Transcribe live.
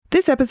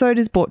This episode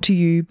is brought to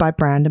you by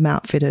Brandham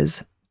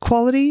Outfitters.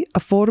 Quality,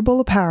 affordable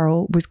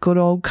apparel with good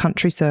old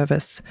country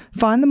service.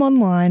 Find them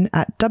online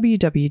at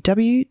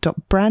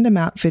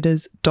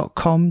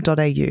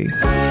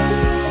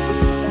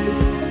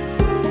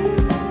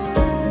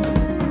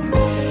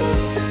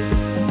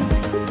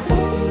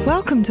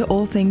Welcome to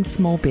All Things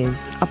Small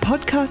Biz, a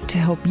podcast to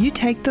help you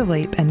take the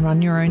leap and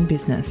run your own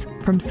business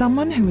from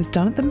someone who has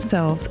done it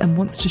themselves and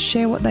wants to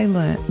share what they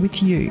learnt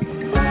with you.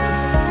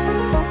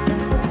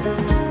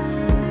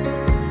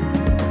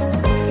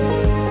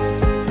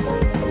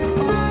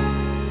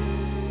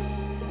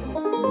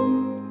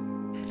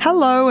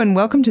 Hello and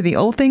welcome to the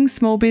All Things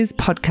Small Biz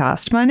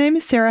podcast. My name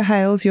is Sarah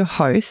Hales, your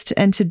host,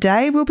 and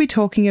today we'll be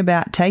talking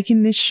about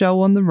taking this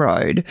show on the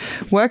road,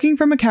 working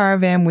from a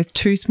caravan with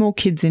two small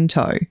kids in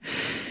tow.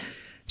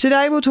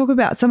 Today we'll talk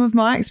about some of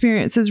my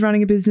experiences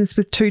running a business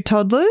with two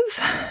toddlers,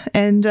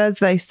 and as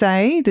they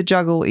say, the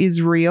juggle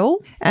is real,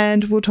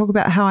 and we'll talk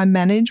about how I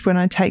manage when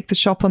I take the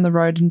shop on the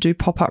road and do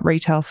pop-up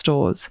retail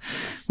stores.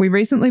 We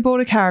recently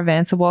bought a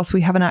caravan, so whilst we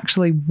haven't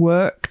actually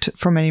worked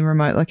from any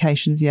remote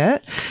locations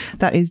yet,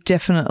 that is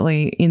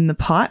definitely in the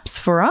pipes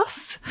for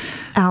us.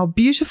 Our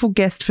beautiful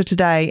guest for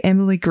today,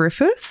 Emily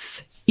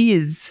Griffiths,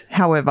 is,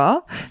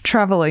 however,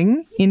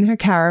 travelling in her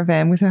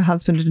caravan with her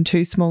husband and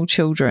two small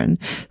children.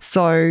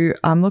 So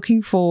I'm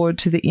looking forward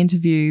to the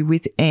interview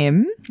with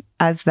Em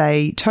as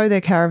they tow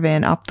their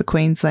caravan up the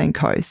Queensland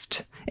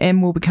coast.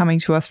 Em will be coming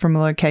to us from a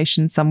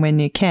location somewhere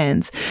near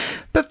Cairns.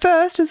 But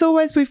first, as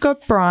always, we've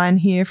got Brian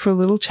here for a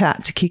little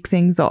chat to kick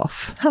things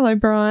off. Hello,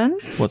 Brian.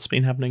 What's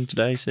been happening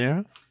today,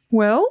 Sarah?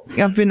 Well,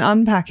 I've been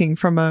unpacking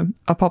from a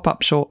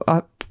pop-up shop,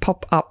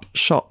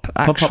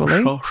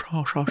 actually.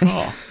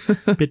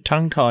 A bit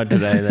tongue-tied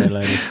today there,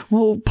 lady.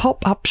 Well,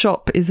 pop-up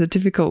shop is a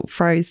difficult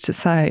phrase to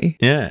say.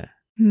 Yeah.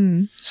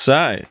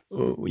 So,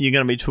 you're going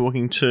to be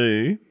talking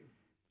to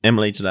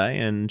Emily today,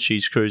 and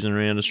she's cruising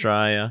around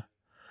Australia.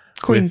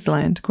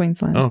 Queensland.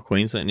 Oh,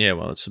 Queensland. Yeah,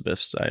 well, it's the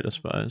best state, I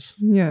suppose.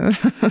 Yeah.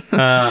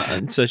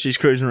 And so she's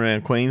cruising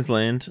around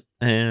Queensland,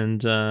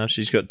 and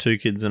she's got two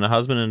kids and a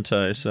husband in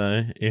tow.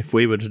 So if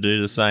we were to do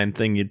the same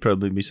thing, you'd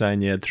probably be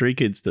saying you had three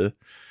kids to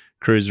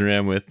cruise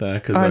around with,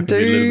 because I can be a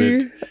little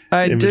bit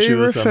immature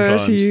do refer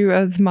sometimes. to you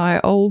as my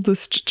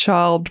oldest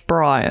child,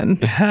 Brian.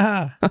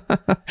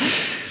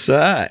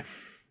 So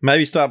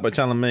maybe start by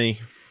telling me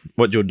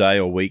what your day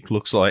or week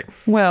looks like.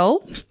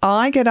 Well,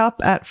 I get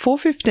up at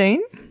 4:15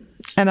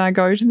 and I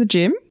go to the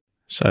gym.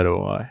 So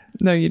do I.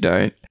 No, you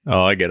don't.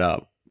 Oh, I get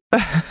up.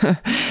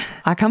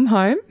 I come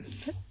home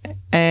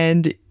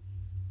and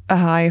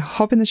I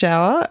hop in the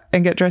shower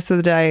and get dressed for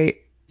the day.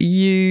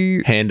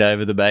 You hand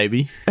over the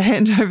baby,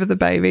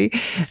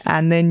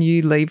 and then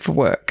you leave for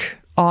work.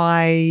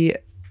 I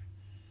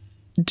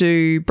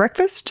do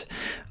breakfast.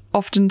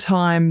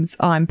 Oftentimes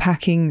I'm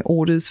packing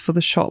orders for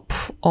the shop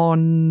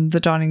on the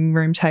dining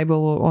room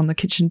table or on the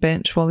kitchen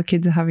bench while the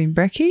kids are having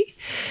brekkie.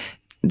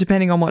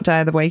 Depending on what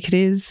day of the week it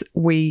is,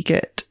 we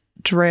get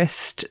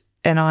dressed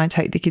and I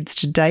take the kids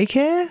to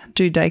daycare,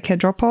 do daycare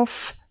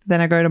drop-off. Then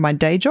I go to my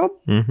day job.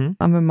 Mm-hmm.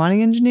 I'm a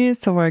mining engineer,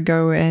 so I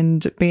go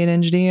and be an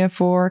engineer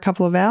for a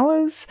couple of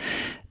hours.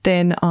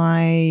 Then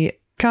I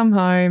come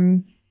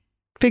home,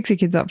 pick the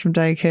kids up from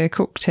daycare,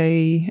 cook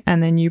tea,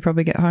 and then you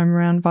probably get home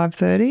around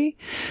 5:30.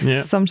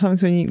 Yeah.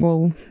 Sometimes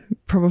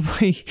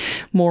probably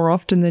more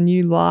often than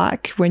you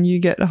like, when you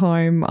get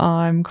home,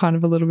 I'm kind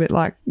of a little bit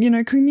like,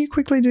 can you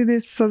quickly do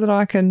this so that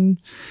I can,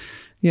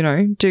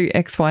 do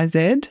X, Y,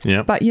 Z?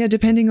 Yeah. But yeah,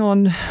 depending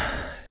on...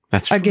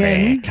 That's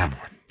again, rare. Come on.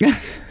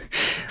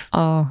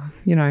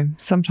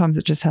 Sometimes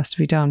it just has to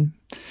be done.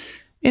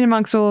 In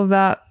amongst all of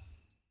that,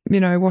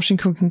 washing,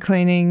 cooking,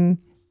 cleaning,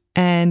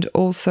 and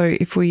also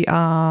if we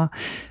are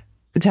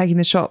taking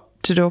the shop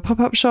to do a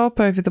pop-up shop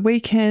over the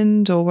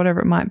weekend or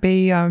whatever it might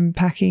be, I'm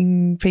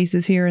packing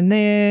pieces here and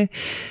there,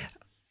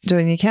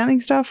 doing the accounting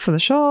stuff for the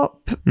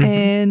shop,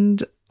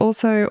 and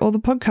also all the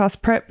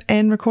podcast prep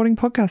and recording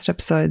podcast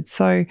episodes.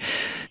 So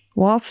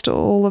whilst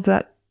all of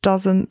that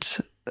doesn't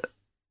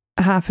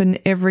happen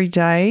every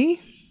day,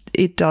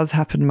 it does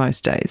happen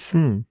most days.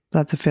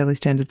 That's a fairly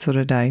standard sort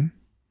of day.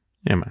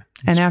 Yeah, mate.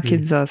 And our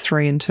kids are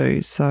 3 and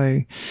 2,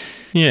 so...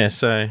 Yeah,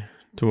 so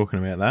talking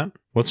about that,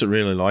 what's it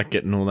really like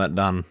getting all that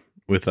done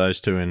with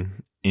those two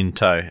in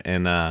tow?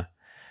 And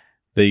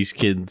these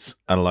kids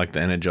are like the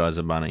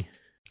Energizer Bunny.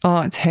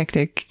 Oh, it's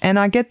hectic. And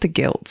I get the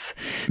guilt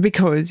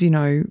because,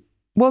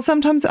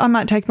 sometimes I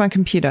might take my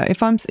computer.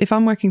 If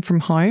I'm working from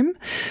home,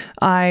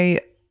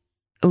 I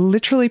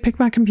literally pick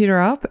my computer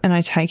up and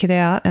I take it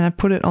out and I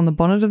put it on the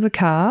bonnet of the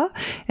car,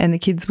 and the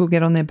kids will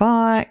get on their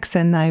bikes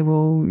and they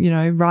will,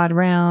 ride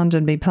around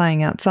and be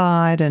playing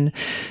outside and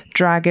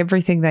drag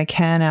everything they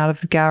can out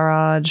of the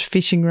garage,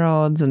 fishing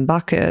rods and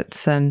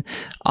buckets, and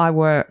I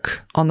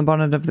work on the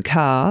bonnet of the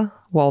car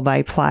while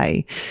they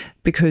play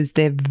because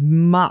they're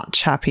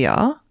much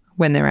happier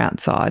when they're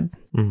outside.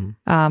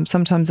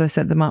 Sometimes I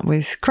set them up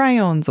with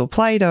crayons or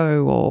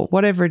Play-Doh or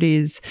whatever it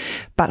is,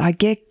 but I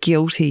get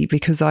guilty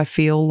because I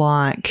feel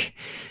like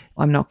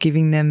I'm not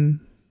giving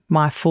them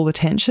my full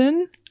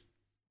attention.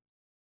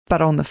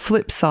 But on the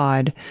flip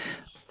side,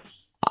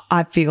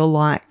 I feel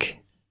like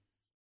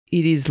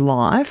it is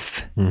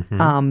life.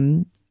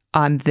 Mm-hmm.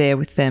 I'm there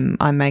with them.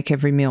 I make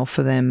every meal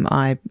for them.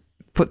 I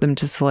put them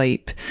to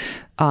sleep.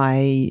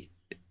 I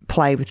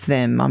play with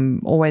them.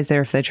 I'm always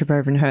there if they trip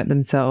over and hurt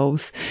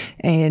themselves.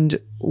 And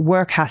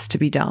work has to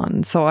be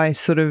done. So I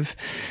sort of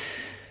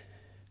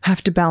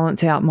have to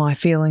balance out my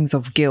feelings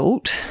of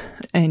guilt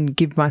and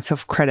give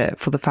myself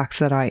credit for the fact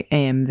that I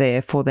am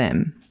there for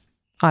them.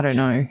 I don't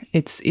know.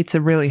 It's a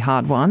really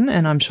hard one,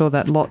 and I'm sure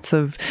that lots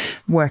of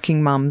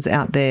working mums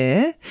out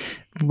there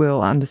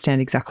will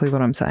understand exactly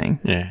what I'm saying.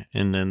 Yeah,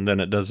 and then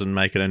it doesn't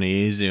make it any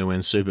easier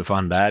when super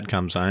fun dad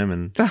comes home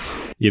and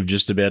you've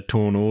just about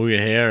torn all your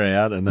hair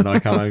out, and then I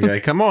come home and go,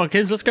 come on,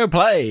 kids, let's go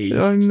play.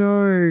 I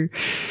know.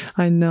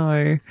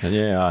 And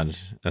yeah,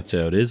 that's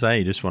how it is, eh?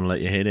 You just want to let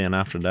your hair down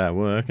after a day at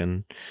work,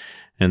 and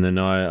then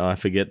I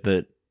forget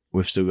that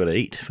we've still got to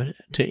eat for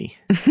tea.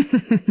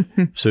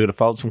 We've still got to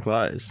fold some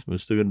clothes.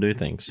 We've still got to do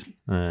things.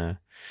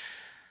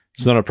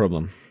 It's not a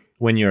problem.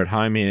 When you're at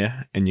home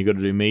here and you've got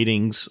to do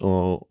meetings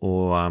or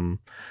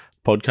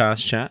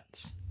podcast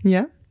chats,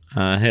 Yeah.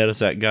 how does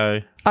that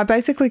go? I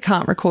basically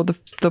can't record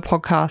the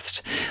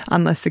podcast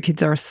unless the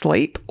kids are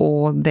asleep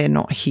or they're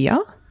not here,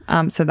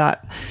 so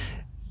that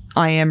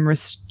I am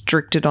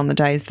restricted on the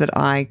days that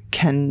I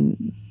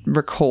can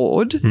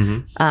record,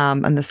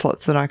 and the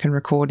slots that I can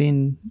record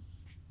in,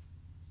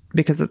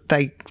 because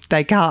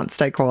they can't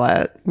stay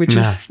quiet, which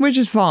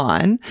is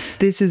fine.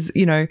 This is,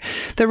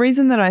 the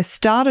reason that I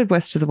started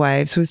West of the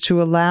Waves was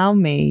to allow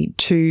me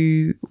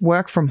to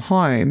work from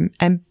home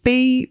and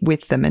be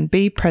with them and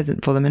be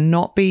present for them and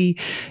not be,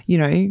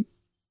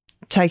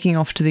 taking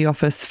off to the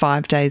office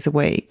 5 days a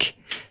week,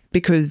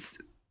 because,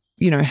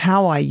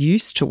 how I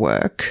used to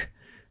work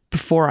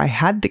before I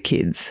had the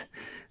kids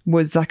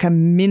was like a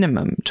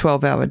minimum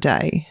 12-hour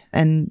day.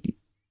 And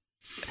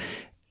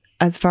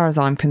as far as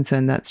I'm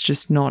concerned, that's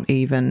just not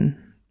even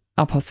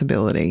a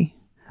possibility.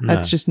 No.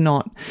 That's just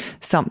not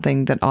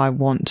something that I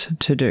want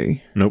to do.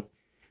 Nope,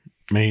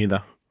 me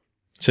either.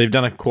 So you've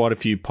done quite a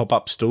few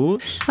pop-up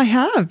stores? I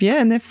have,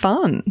 yeah, and they're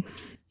fun.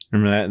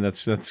 Remember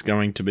that's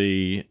going to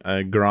be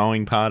a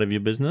growing part of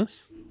your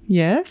business?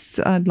 Yes,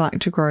 I'd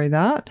like to grow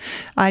that.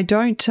 I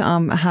don't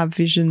have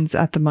visions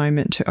at the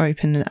moment to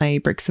open a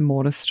bricks and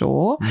mortar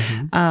store,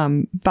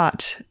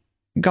 but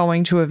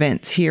going to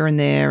events here and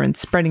there and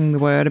spreading the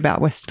word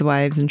about West of the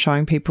Waves and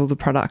showing people the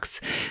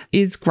products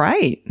is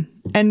great.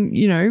 And,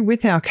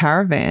 with our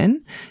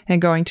caravan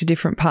and going to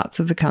different parts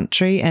of the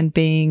country and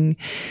being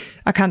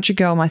a country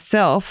girl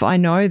myself, I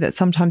know that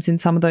sometimes in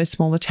some of those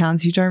smaller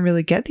towns you don't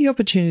really get the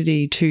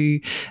opportunity to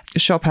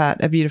shop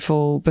at a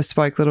beautiful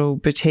bespoke little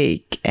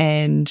boutique,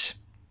 and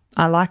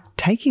I like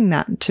taking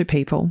that to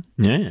people.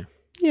 Yeah.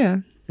 Yeah.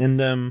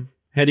 And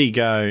how do you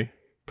go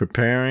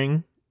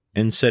preparing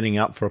and setting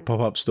up for a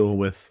pop-up store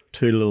with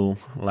two little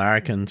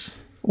larrikins?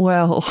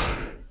 Well,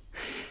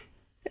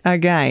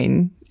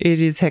 again,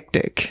 it is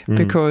hectic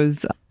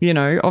because,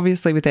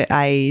 obviously with their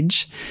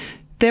age,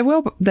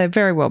 they're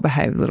very well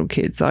behaved little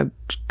kids. I've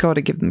got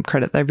to give them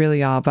credit. They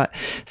really are. But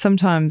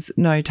sometimes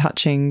no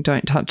touching,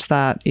 don't touch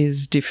that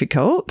is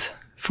difficult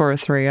for a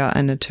 3er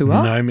and a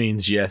 2er. No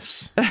means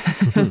yes.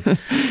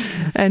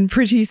 And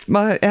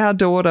our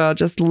daughter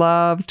just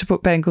loves to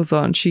put bangles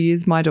on. She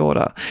is my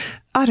daughter.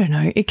 I don't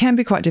know. It can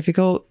be quite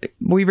difficult.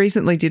 We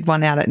recently did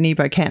one out at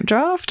Nebo Camp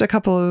Draft a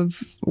couple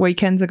of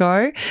weekends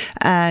ago,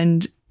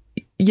 and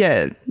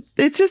yeah,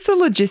 it's just the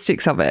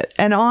logistics of it.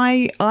 And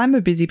I'm a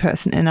busy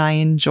person and I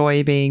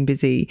enjoy being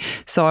busy.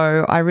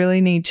 So I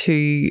really need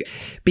to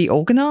be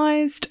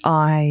organised.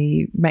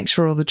 I make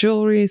sure all the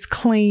jewellery is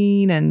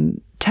clean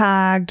and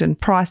tagged and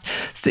priced.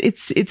 So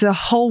it's a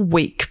whole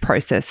week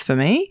process for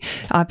me.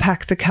 I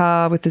pack the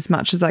car with as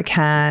much as I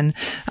can.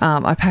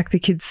 I pack the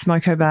kids'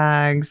 smoko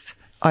bags.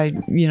 I,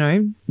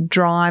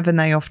 drive, and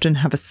they often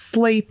have a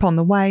sleep on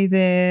the way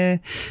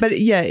there. But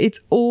yeah, it's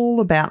all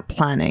about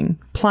planning.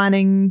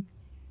 Planning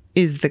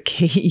is the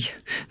key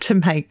to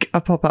make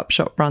a pop-up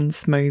shop run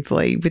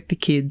smoothly with the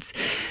kids.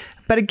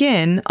 But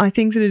again, I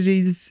think that it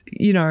is,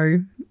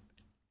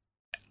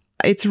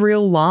 it's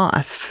real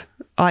life.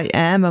 I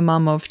am a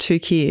mum of 2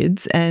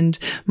 kids, and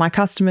my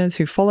customers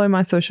who follow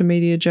my social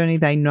media journey,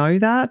 they know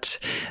that.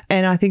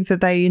 And I think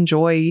that they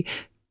enjoy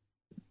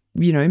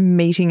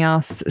meeting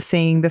us,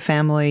 seeing the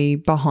family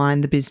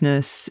behind the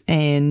business,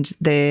 and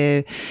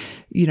they're,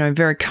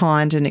 very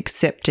kind and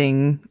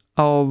accepting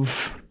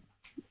of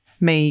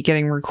me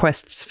getting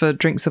requests for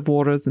drinks of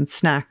waters and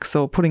snacks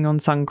or putting on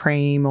sun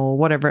cream or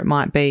whatever it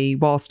might be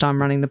whilst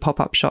I'm running the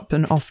pop-up shop.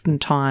 And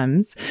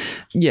oftentimes,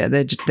 yeah,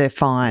 they're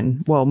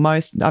fine. Well,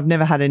 I've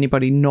never had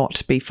anybody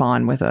not be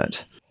fine with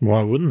it.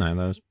 Why wouldn't they?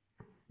 Those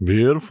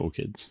beautiful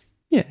kids.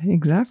 Yeah,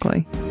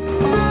 exactly.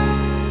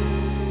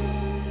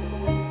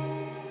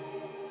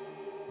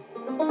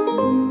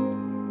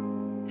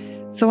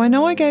 So I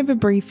know I gave a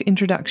brief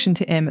introduction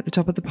to Em at the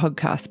top of the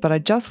podcast, but I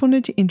just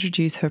wanted to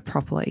introduce her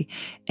properly.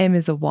 Em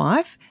is a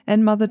wife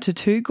and mother to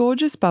 2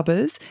 gorgeous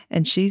bubbas,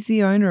 and she's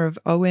the owner of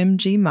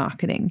OMG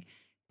Marketing.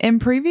 Em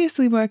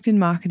previously worked in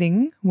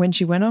marketing. When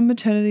she went on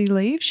maternity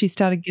leave, she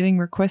started getting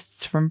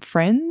requests from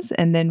friends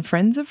and then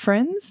friends of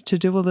friends to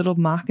do a little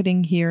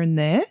marketing here and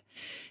there.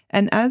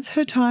 And as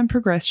her time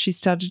progressed, she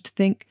started to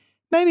think,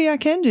 maybe I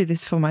can do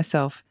this for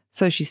myself.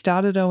 So she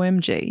started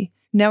OMG.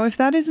 Now, if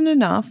that isn't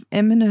enough,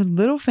 Em and her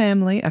little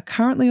family are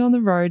currently on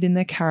the road in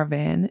their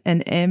caravan,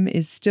 and Em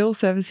is still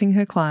servicing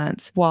her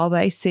clients while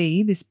they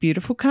see this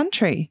beautiful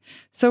country.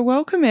 So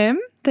welcome, Em.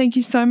 Thank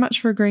you so much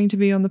for agreeing to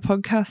be on the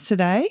podcast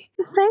today.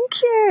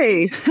 Thank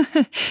you.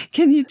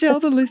 Can you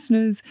tell the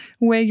listeners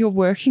where you're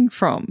working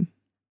from?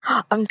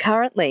 I'm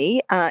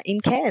currently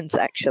in Cairns,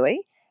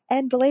 actually.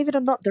 And believe it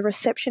or not, the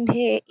reception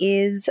here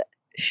is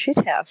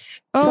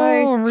shithouse.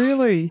 Oh,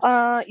 really?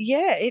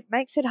 Yeah, it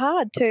makes it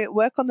hard to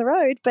work on the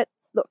road. But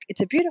look,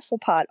 it's a beautiful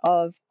part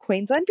of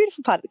Queensland,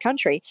 beautiful part of the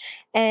country.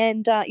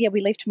 And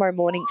we leave tomorrow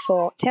morning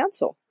for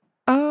Townsville.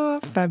 Oh,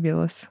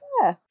 fabulous.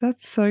 Yeah.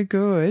 That's so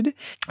good.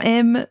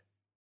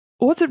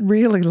 What's it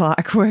really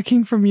like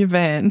working from your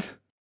van?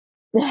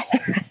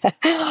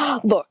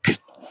 Look,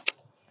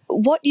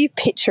 what you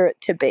picture it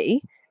to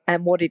be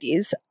and what it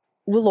is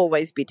will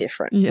always be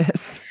different.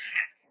 Yes.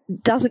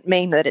 Doesn't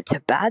mean that it's a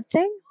bad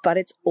thing, but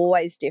it's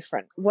always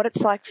different. What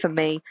it's like for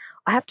me,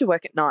 I have to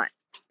work at night.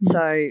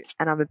 So,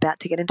 and I'm about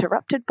to get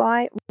interrupted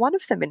by one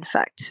of them, in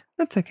fact.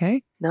 That's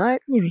okay. No,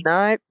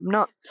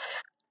 not.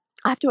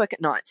 I have to work at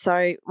night.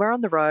 So we're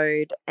on the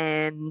road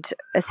and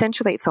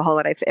essentially it's a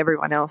holiday for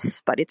everyone else,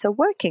 but it's a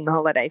working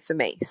holiday for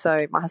me.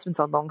 So my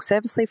husband's on long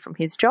service leave from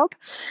his job.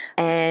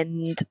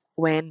 And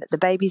when the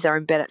babies are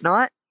in bed at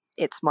night,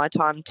 it's my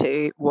time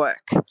to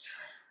work.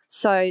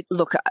 So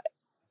look,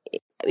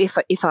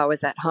 if I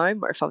was at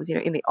home or if I was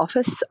in the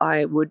office,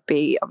 I would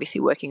be obviously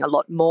working a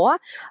lot more.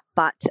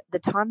 But the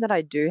time that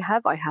I do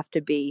have, I have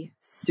to be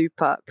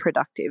super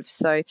productive.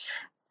 So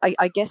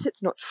I guess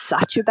it's not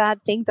such a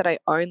bad thing that I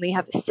only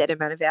have a set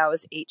amount of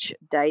hours each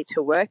day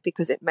to work,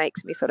 because it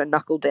makes me sort of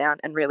knuckle down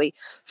and really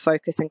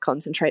focus and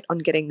concentrate on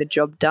getting the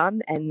job done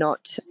and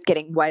not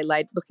getting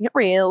waylaid looking at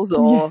reels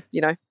or,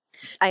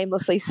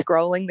 aimlessly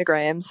scrolling the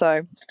gram.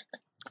 So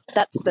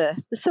that's the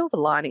silver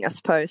lining, I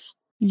suppose.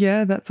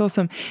 Yeah, that's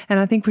awesome. And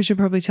I think we should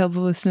probably tell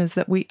the listeners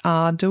that we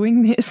are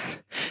doing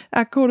this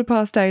at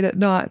 8:15 at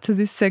night. So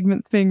this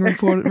segment's being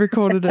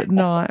recorded at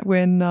night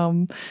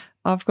when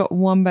I've got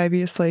one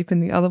baby asleep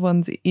and the other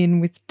one's in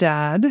with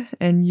Dad,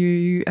 and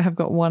you have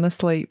got one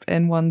asleep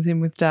and one's in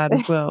with Dad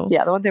as well.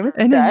 Yeah, the one's in with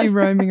and Dad. And are you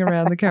roaming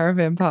around the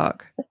caravan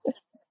park?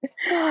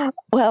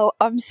 Well,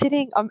 I'm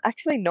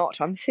actually not.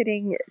 I'm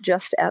sitting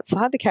just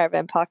outside the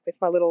caravan park with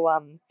my little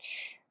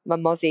my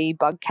Mozzie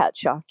bug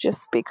catcher,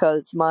 just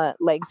because my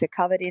legs are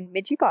covered in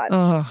midgie bites.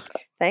 Oh,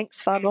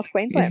 thanks, Far North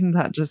Queensland. Isn't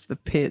that just the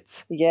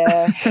pits?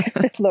 Yeah.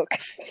 Look,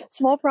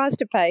 small price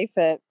to pay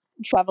for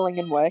travelling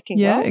and working.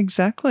 Yeah, right?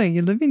 Exactly.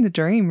 You're living the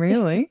dream,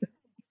 really.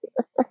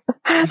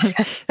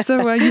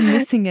 So are you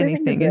missing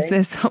anything? Is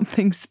there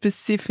something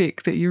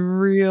specific that you're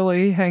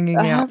really hanging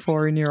out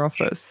for in your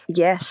office?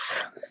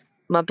 Yes.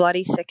 My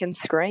bloody second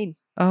screen.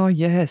 Oh,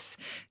 yes.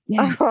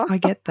 Yes, I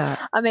get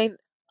that. I mean,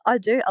 I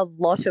do a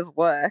lot of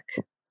work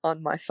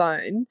on my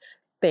phone,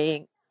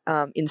 being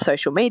in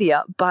social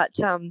media, but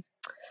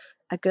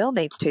a girl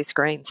needs two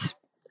screens.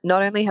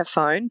 Not only her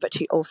phone, but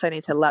she also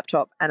needs her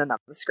laptop and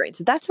another screen.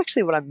 So that's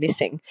actually what I'm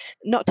missing.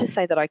 Not to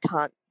say that I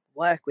can't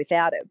work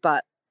without it,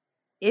 but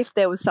if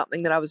there was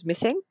something that I was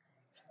missing,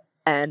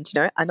 and,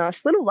 a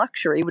nice little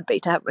luxury would be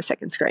to have my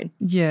second screen.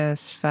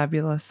 Yes,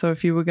 fabulous. So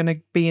if you were going to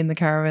be in the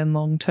caravan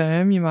long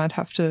term, you might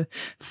have to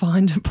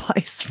find a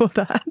place for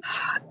that.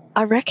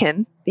 I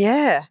reckon,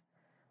 yeah.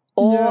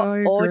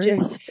 Or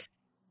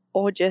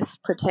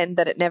just pretend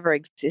that it never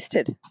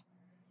existed.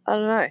 I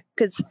don't know,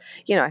 because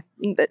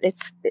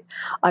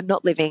I'm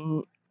not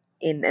living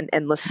in an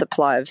endless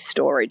supply of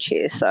storage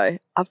here, so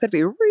I've got to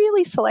be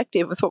really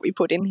selective with what we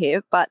put in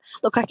here. But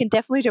look, I can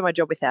definitely do my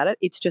job without it.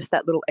 It's just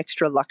that little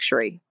extra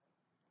luxury,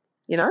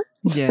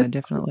 Yeah,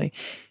 definitely.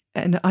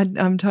 And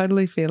I'm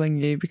totally feeling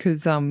you,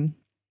 because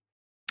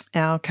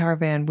our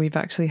caravan, we've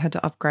actually had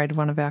to upgrade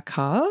one of our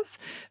cars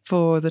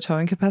for the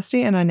towing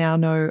capacity, and I now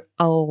know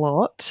a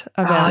lot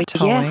about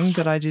towing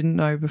that I didn't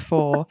know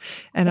before.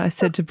 And I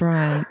said to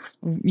Brian,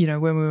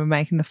 when we were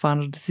making the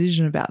final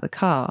decision about the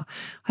car,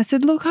 I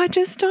said, look, I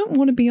just don't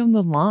want to be on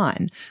the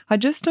line. I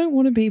just don't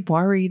want to be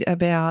worried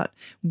about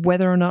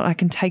whether or not I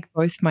can take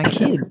both my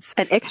kids.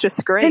 An extra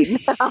screen.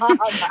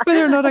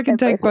 Whether or not I can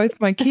take both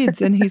my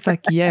kids. And he's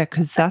like, yeah,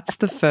 because that's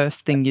the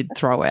first thing you'd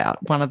throw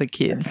out, one of the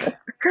kids.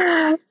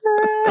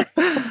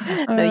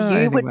 No,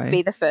 you wouldn't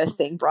be the first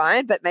thing,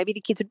 Brian, but maybe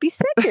the kids would be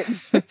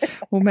second.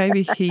 Well,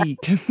 maybe he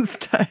can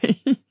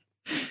stay.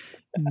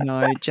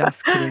 No,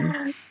 just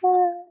kidding.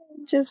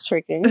 Just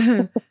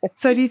tricking.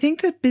 So do you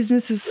think that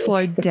business has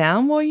slowed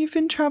down while you've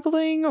been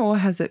travelling, or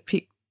has it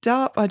picked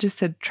up? I just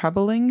said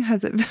travelling.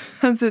 Has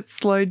it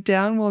slowed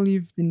down while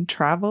you've been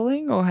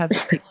travelling, or has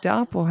it picked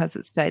up, or has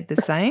it stayed the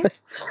same?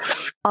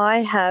 I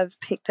have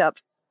picked up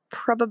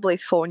probably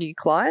 4 new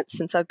clients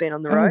since I've been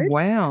on the road. Oh,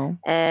 wow.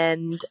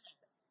 And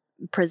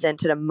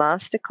presented a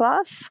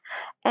masterclass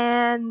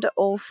and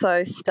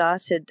also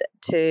started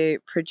to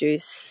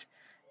produce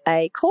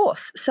a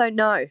course. So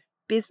no,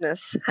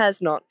 business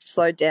has not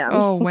slowed down.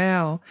 Oh,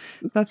 wow.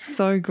 That's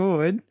so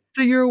good.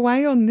 So you're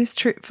away on this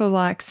trip for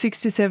like 6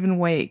 to 7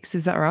 weeks.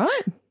 Is that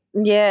right?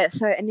 Yeah.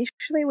 So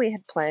initially we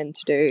had planned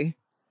to do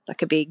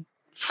like a big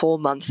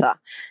 4-monther,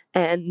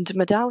 and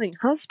my darling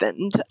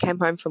husband came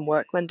home from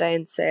work one day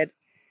and said,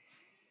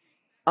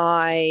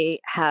 I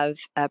have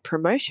a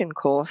promotion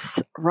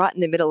course right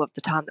in the middle of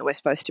the time that we're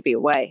supposed to be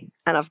away,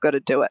 and I've got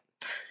to do it.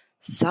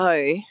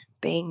 So,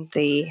 being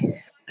the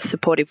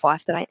supportive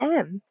wife that I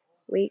am,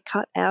 we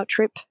cut our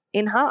trip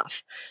in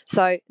half.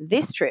 So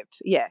this trip,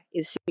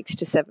 is 6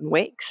 to 7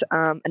 weeks,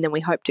 and then we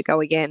hope to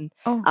go again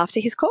after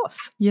his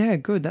course. Yeah,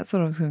 good. That's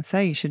what I was going to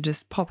say. You should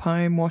just pop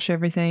home, wash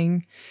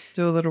everything,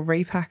 do a little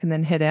repack, and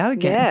then head out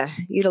again. Yeah,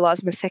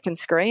 utilise my second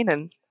screen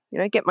and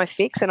get my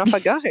fix, and off I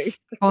go.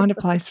 Find a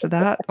place for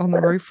that on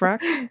the roof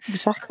racks.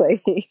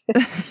 Exactly.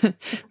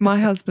 My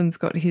husband's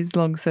got his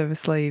long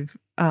service leave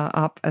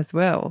up as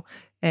well.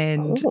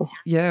 And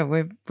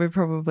we're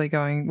probably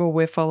going,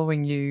 we're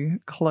following you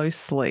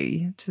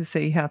closely to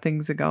see how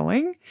things are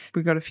going.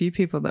 We've got a few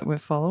people that we're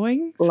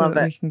following so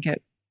that we can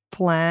get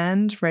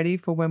planned, ready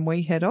for when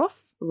we head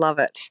off. Love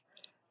it.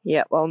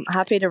 Yeah, well, I'm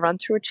happy to run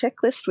through a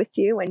checklist with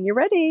you when you're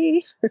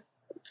ready.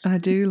 I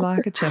do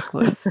like a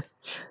checklist.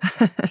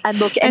 And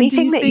look,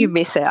 anything that you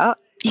miss out,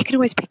 you can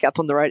always pick up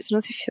on the road. It's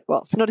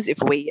not as if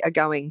we are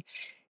going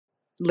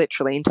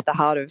literally into the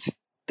heart of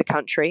the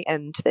country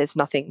and there's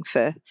nothing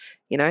for,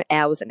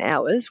 hours and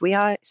hours. We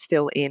are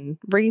still in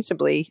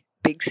reasonably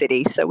big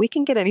cities, so we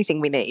can get anything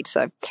we need.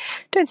 So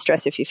don't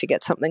stress if you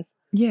forget something.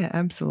 Yeah,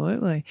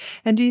 absolutely.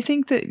 And do you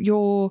think that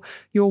you're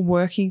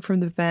working from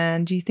the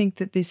van, do you think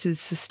that this is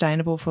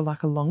sustainable for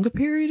like a longer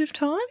period of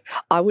time?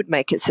 I would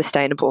make it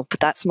sustainable, but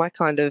that's my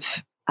kind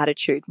of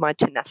attitude, my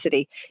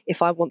tenacity.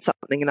 If I want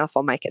something enough,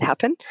 I'll make it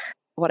happen.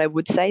 What I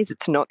would say is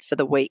it's not for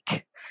the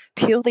weak,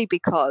 purely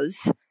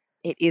because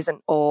it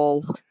isn't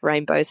all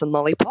rainbows and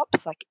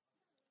lollipops. Like,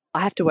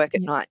 I have to work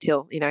at night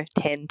till,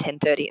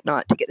 10:30 at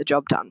night to get the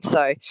job done.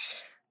 So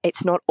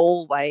it's not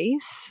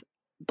always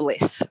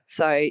bliss.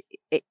 So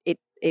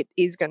it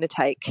is going to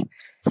take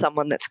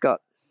someone that's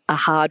got a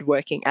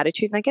hard-working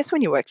attitude. And I guess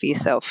when you work for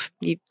yourself,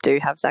 you do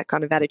have that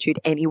kind of attitude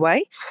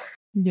anyway.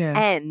 Yeah.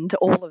 And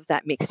all of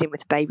that mixed in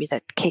with a baby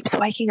that keeps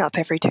waking up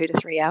every 2 to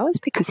 3 hours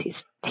because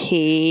he's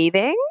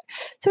teething.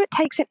 So it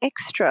takes an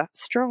extra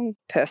strong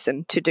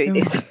person to do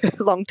this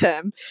long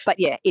term. But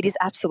yeah, it is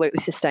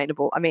absolutely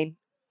sustainable. I mean,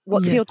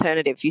 what's the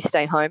alternative? You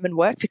stay home and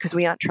work because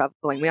we aren't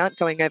traveling. We aren't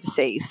going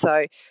overseas.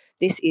 So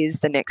this is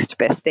the next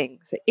best thing.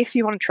 So if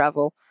you want to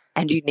travel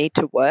and you need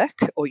to work,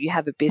 or you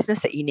have a business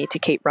that you need to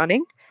keep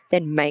running,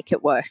 then make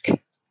it work.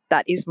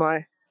 That is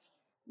my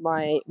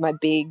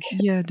big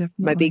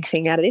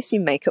thing out of this.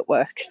 You make it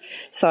work.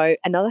 So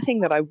another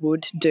thing that I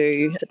would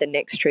do for the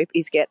next trip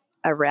is get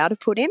a router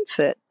put in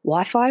for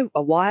Wi-Fi,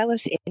 a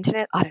wireless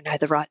internet. I don't know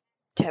the right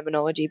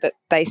terminology, but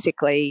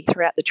basically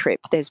throughout the trip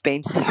there's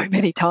been so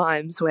many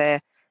times where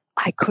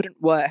I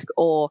couldn't work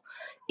or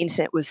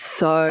internet was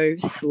so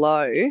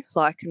slow,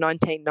 like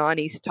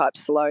 1990s type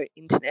slow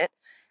internet.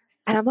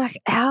 And I'm like,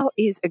 how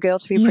is a girl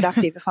to be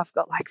productive if I've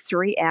got like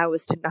 3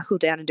 hours to knuckle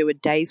down and do a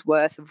day's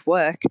worth of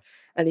work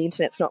and the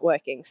internet's not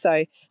working?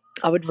 So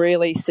I would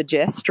really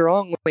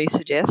strongly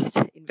suggest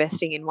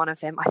investing in one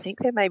of them. I think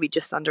they're maybe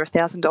just under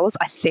 $1,000.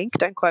 I think,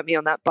 don't quote me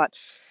on that, but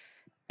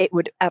it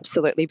would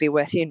absolutely be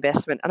worth the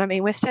investment. And I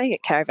mean, we're staying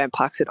at caravan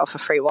parks that offer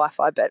free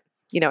Wi-Fi, but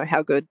you know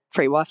how good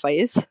free Wi-Fi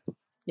is,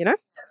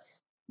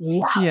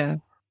 Yeah.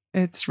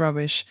 It's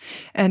rubbish.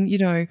 And,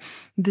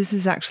 this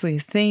is actually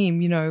a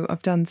theme.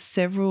 I've done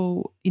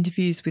several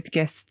interviews with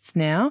guests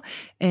now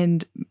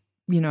and,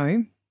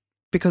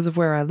 because of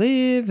where I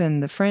live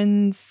and the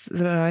friends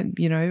that I,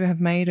 have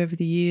made over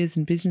the years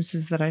and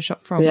businesses that I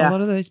shop from, a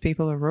lot of those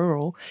people are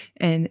rural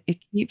and it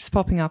keeps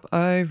popping up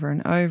over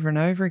and over and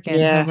over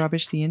again how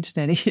rubbish the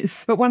internet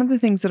is. But one of the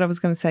things that I was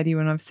going to say to you,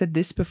 and I've said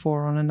this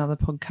before on another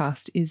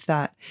podcast, is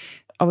that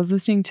I was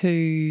listening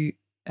to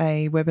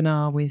a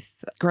webinar with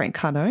Grant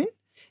Cardone,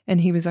 and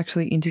he was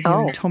actually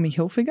interviewing Tommy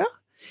Hilfiger.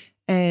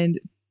 And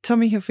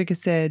Tommy Hilfiger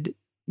said,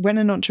 when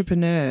an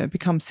entrepreneur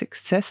becomes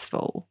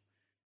successful,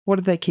 what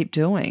do they keep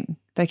doing?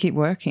 They keep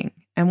working.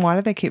 And why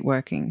do they keep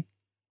working?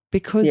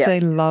 Because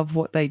they love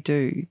what they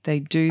do. They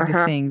do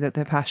the thing that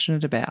they're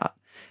passionate about.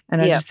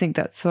 And I just think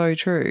that's so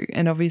true.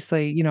 And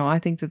obviously, I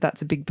think that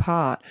that's a big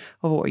part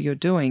of what you're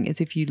doing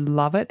is if you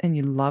love it and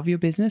you love your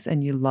business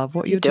and you love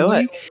what you're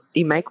doing.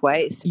 You make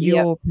ways.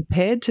 You're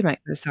prepared to make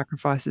those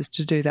sacrifices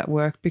to do that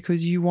work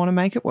because you want to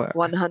make it work.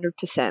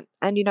 100%.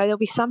 And, there'll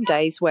be some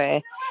days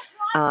where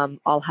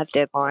I'll have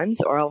deadlines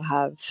or I'll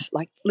have,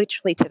 like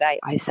literally today,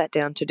 I sat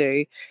down to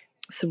do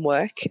some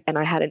work and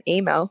I had an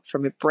email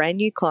from a brand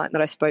new client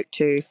that I spoke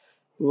to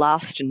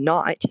last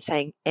night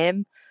saying,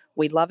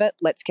 we love it.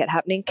 Let's get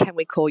happening. Can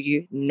we call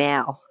you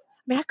now?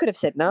 I mean, I could have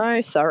said, no,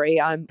 sorry,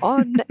 I'm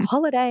on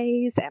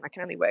holidays and I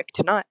can only work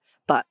tonight,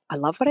 but I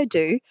love what I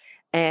do.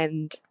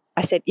 And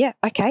I said, yeah,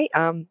 okay.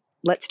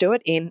 let's do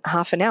it in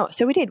half an hour.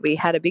 So we did. We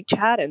had a big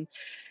chat, and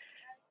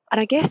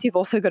I guess you've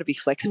also got to be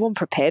flexible and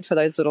prepared for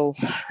those little,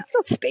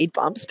 not speed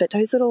bumps, but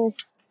those little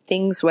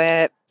things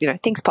where,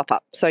 things pop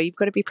up. So you've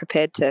got to be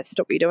prepared to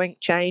stop what you're doing,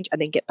 change,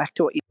 and then get back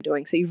to what you're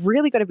doing. So you've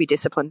really got to be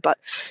disciplined. But,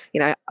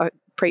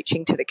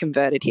 preaching to the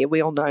converted here, we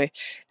all know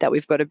that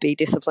we've got to be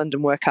disciplined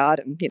and work hard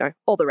and,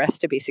 all the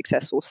rest to be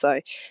successful. So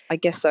I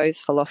guess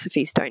those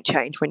philosophies don't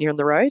change when you're on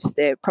the road.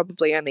 They're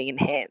probably only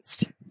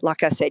enhanced.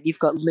 Like I said, you've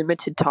got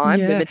limited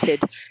time,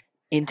 limited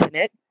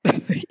internet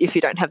if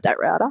you don't have that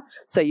router.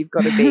 So you've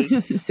got to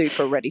be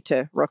super ready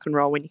to rock and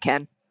roll when you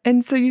can.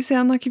 And so you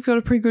sound like you've got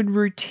a pretty good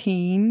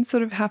routine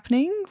sort of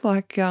happening.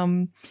 Like,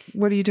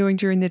 what are you doing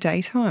during the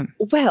daytime?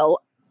 Well,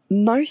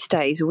 most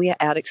days we are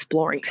out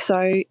exploring.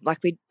 So,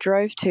 we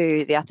drove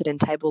to the Atherton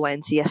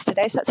Tablelands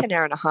yesterday, so that's an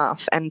hour and a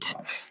half. And,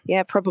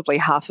 probably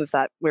half of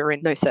that we were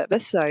in no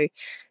service. So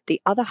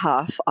the other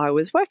half I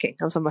was working.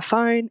 I was on my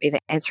phone, either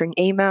answering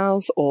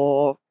emails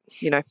or,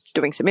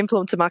 doing some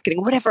influencer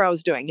marketing, whatever I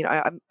was doing.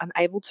 I'm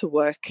able to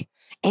work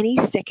any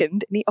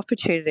second, any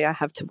opportunity I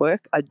have to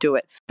work, I do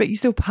it. But you're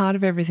still part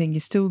of everything.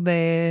 You're still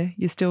there.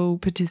 You're still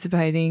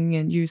participating,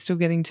 and you're still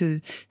getting to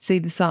see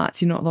the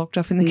sights. You're not locked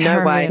up in the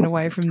caravan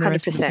away from the 100%.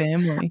 Rest of the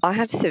family. I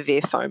have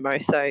severe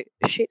FOMO, so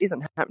shit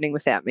isn't happening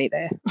without me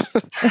there.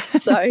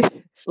 So,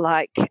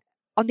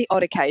 on the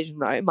odd occasion,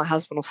 though, my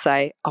husband will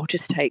say, I'll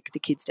just take the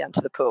kids down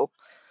to the pool.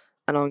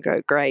 And I'll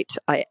go, great.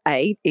 I,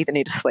 A, either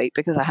need to sleep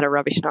because I had a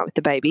rubbish night with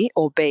the baby,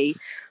 or B,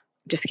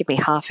 just give me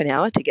half an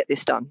hour to get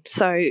this done.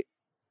 So,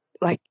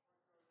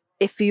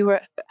 if you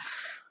were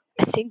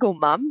a single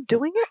mum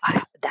doing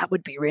it, that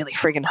would be really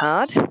friggin'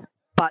 hard.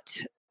 But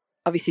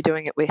obviously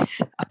doing it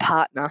with a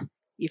partner,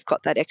 you've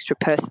got that extra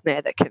person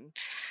there that can,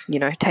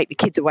 take the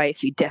kids away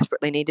if you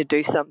desperately need to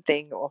do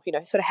something, or,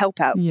 sort of help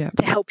out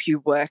to help you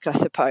work, I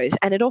suppose.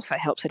 And it also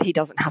helps that he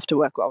doesn't have to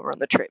work while we're on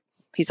the trip.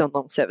 He's on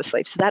long service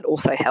leave, so that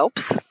also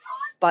helps.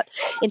 But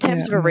in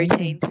terms of a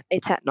routine,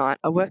 it's at night.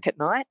 I work at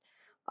night.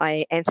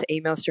 I answer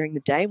emails during the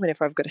day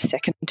whenever I've got a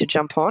second to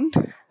jump on.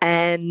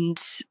 And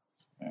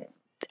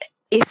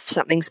if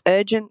something's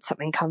urgent,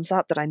 something comes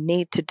up that I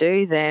need to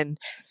do, then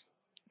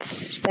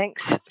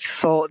thanks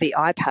for the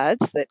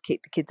iPads that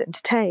keep the kids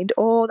entertained,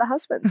 or the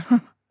husbands.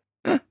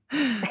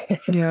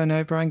 Yeah, I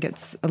know Brian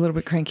gets a little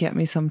bit cranky at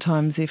me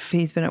sometimes if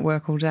he's been at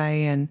work all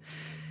day, and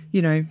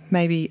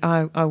maybe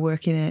I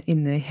work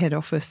in the head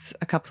office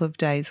a couple of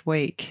days a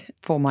week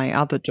for my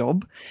other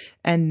job,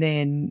 and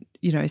then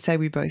say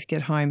we both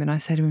get home and I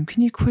say to him,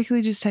 can you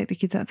quickly just take the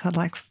kids outside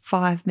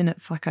 5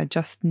 minutes, I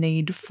just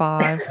need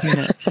 5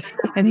 minutes.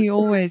 And he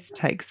always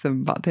takes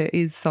them, but there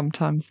is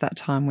sometimes that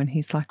time when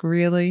he's like,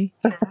 really,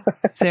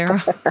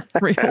 Sarah,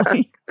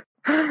 really?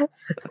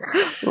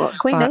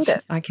 Look, we need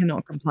it. I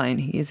cannot complain.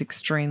 He is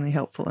extremely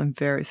helpful and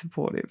very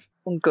supportive.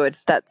 Well, good.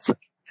 That's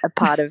a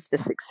part of the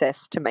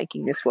success to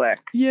making this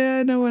work.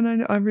 Yeah, no,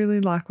 and I really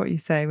like what you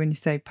say when you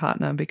say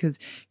partner, because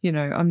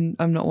I'm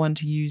not one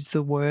to use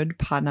the word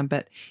partner,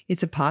 but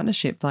it's a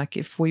partnership.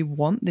 If we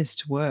want this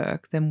to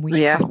work, then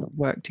we have to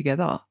work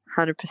together.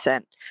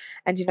 100%.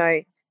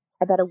 And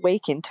about a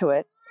week into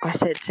it, I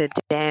said to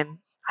Dan,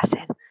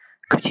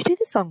 could you do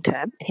this long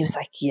term? And he was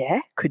like,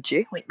 yeah. Could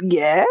you? I went,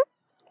 yeah.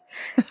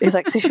 He's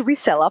like, so should we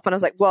sell up? And I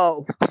was like,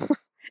 whoa.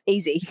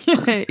 Easy.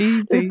 Yeah,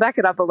 easy. Let's back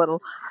it up a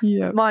little.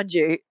 Yeah. Mind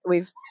you,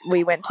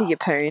 we went to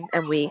Yeppoon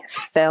and we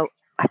felt,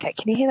 okay,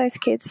 can you hear those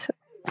kids?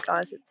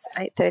 Guys, it's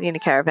 8:30 in the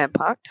caravan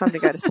park. Time to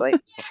go to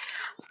sleep.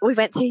 We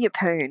went to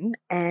Yeppoon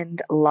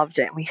and loved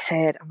it. We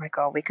said, oh my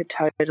God, we could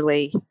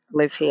totally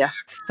live here.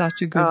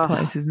 Such a good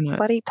place, isn't it?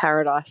 Bloody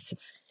paradise.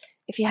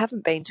 If you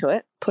haven't been to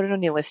it, put it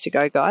on your list to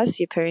go, guys.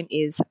 Yeppoon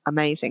is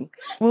amazing.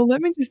 Well,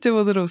 let me just do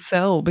a little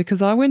sell,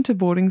 because I went to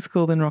boarding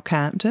school in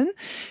Rockhampton,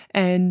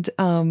 and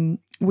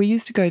we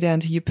used to go down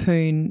to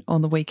Yeppoon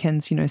on the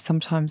weekends.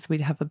 Sometimes we'd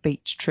have a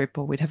beach trip,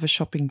 or we'd have a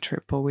shopping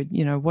trip, or we'd,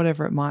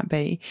 whatever it might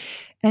be.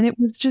 And it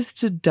was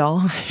just a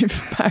dive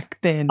back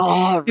then.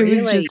 Oh, really? It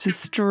was just a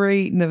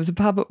street, and there was a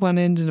pub at one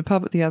end and a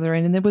pub at the other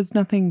end, and there was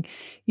nothing,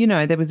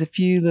 there was a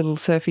few little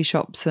surfy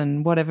shops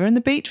and whatever, and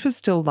the beach was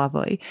still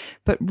lovely.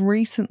 But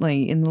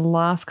recently, in the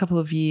last couple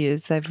of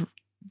years, they've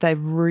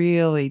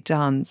really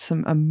done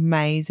some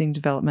amazing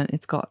development.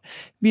 It's got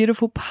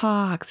beautiful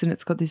parks, and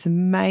it's got this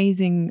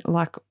amazing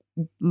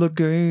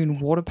lagoon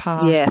water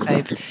park. Yes.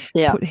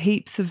 They've put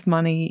heaps of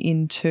money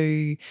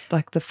into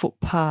the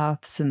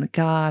footpaths and the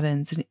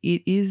gardens, and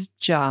it is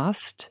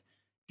just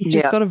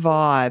got a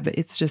vibe.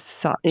 It's just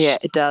such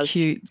it does.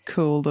 Cute,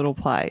 cool little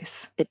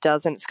place. It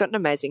does, and it's got an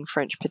amazing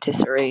French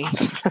patisserie.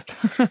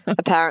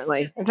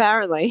 Apparently.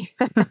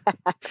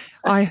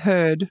 I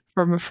heard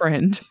from a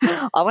friend.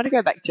 I want to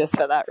go back just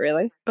for that,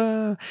 really.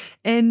 So,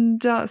 Em,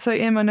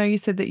 I know you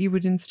said that you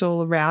would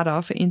install a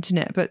router for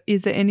internet, but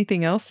is there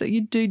anything else that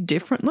you'd do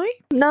differently?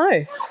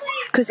 No,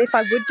 because if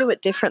I would do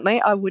it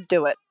differently, I would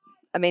do it.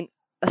 I mean,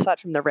 aside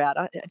from the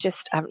router, I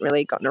just haven't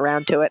really gotten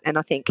around to it. And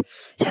I think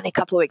it's only a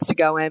couple of weeks to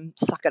go, Em.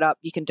 Suck it up.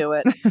 You can do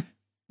it.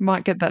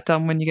 Might get that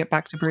done when you get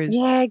back to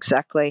Brisbane. Yeah,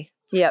 exactly.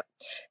 Yep.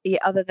 Yeah,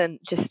 other than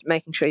just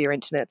making sure your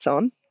internet's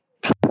on.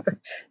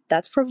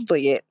 That's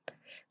probably it.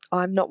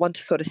 I'm not one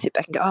to sort of sit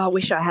back and go, oh, I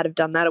wish I had have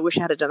done that. I wish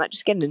I had have done that.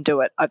 Just get in and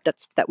do it.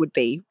 That would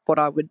be what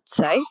I would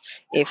say.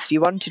 If you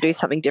wanted to do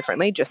something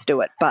differently, just do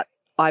it. But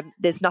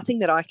there's nothing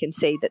that I can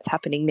see that's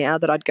happening now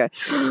that I'd go,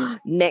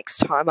 next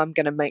time I'm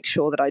going to make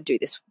sure that I do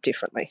this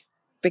differently,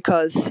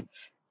 because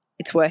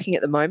it's working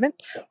at the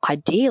moment.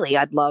 Ideally,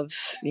 I'd love,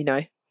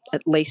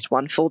 at least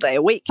one full day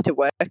a week to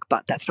work,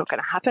 but that's not going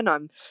to happen.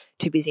 I'm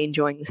too busy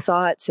enjoying the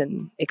sights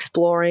and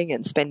exploring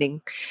and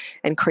spending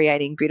and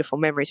creating beautiful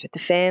memories with the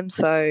fam.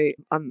 So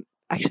I'm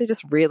actually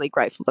just really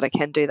grateful that I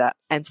can do that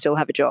and still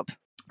have a job.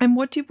 And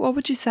what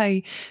would you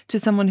say to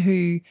someone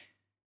who,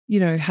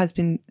 has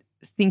been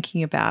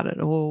thinking about it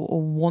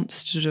or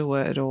wants to do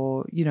it,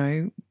 or,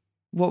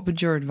 what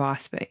would your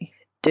advice be?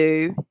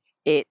 Do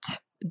it.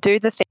 Do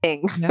the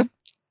thing. Yeah.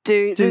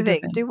 Do the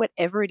thing. Do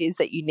whatever it is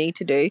that you need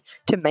to do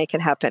to make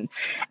it happen.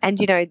 And,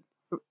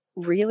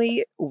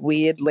 really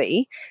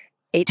weirdly,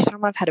 each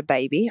time I've had a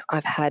baby,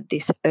 I've had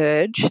this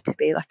urge to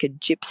be like a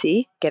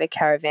gypsy, get a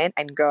caravan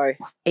and go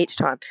each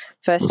time.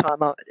 First time,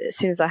 as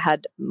soon as I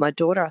had my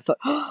daughter, I thought,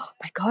 oh,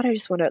 my God, I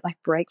just want to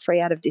break free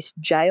out of this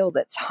jail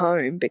that's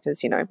home,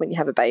 because, when you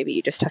have a baby,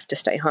 you just have to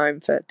stay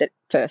home for the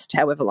first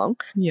however long.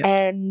 Yeah.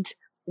 And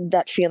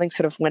that feeling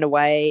sort of went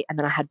away, and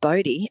then I had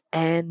Bodhi,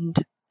 and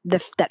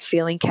that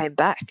feeling came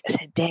back. I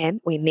said,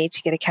 Dan, we need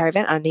to get a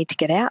caravan. I need to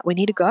get out. We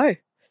need to go.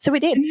 So we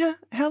did. Yeah.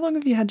 How long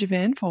have you had your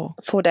van for?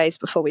 4 days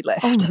before we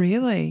left. Oh,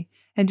 really?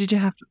 And did you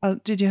have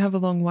a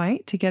long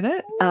wait to get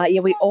it?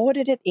 Yeah, we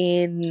ordered it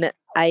in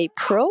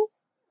April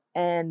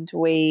and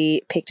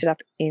we picked it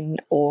up in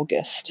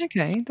August.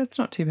 Okay, that's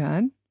not too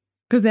bad.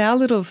 Because our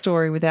little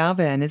story with our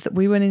van is that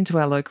we went into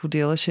our local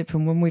dealership,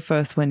 and when we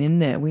first went in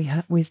there,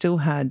 we still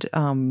had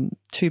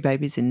 2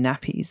 babies in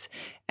nappies,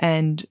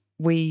 and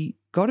we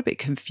got a bit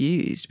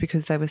confused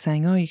because they were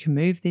saying, oh, you can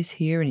move this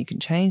here and you can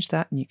change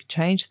that and you can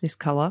change this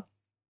colour.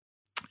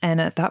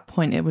 And at that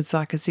point, it was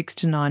like a 6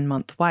 to 9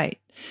 month wait.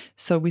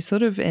 So we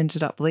sort of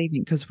ended up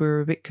leaving because we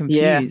were a bit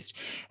confused.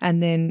 Yeah.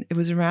 And then it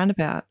was around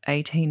about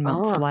 18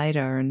 months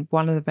later, and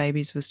one of the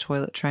babies was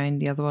toilet trained,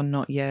 the other one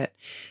not yet.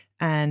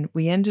 And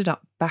we ended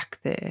up back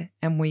there,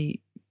 and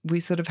we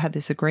sort of had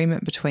this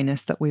agreement between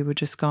us that we were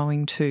just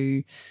going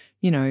to,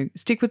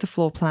 stick with the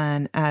floor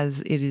plan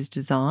as it is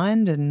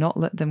designed and not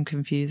let them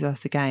confuse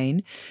us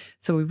again.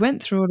 So we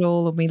went through it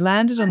all, and we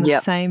landed on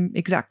the same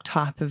exact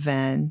type of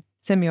van,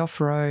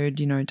 semi-off-road,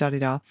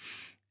 da-da-da.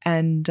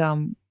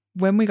 And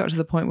when we got to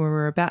the point where we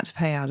were about to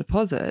pay our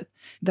deposit,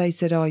 they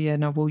said, oh, yeah,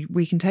 no, well,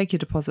 we can take your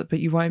deposit, but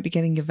you won't be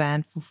getting your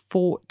van for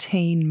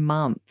 14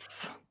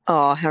 months.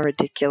 Oh, how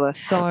ridiculous.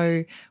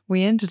 So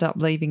we ended up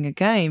leaving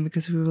again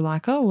because we were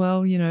like, oh,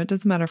 well, it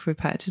doesn't matter if we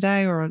pay it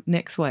today or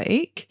next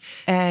week.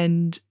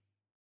 And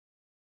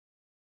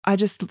I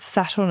just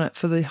sat on it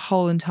for the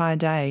whole entire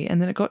day.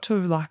 And then it got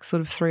to like sort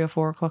of 3 or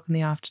 4 o'clock in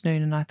the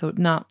afternoon, and I thought,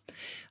 nah,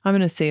 I'm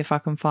going to see if I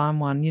can find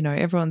one.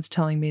 Everyone's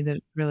telling me that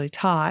it's really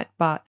tight,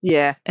 but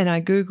yeah. And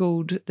I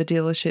Googled the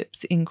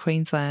dealerships in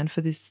Queensland for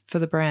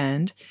the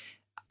brand,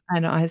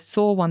 and I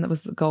saw one that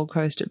was the Gold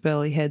Coast at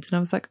Burleigh Heads, and I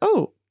was like,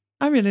 oh,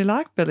 I really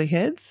like Burleigh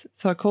Heads.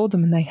 So I called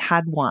them, and they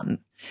had one.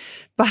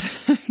 But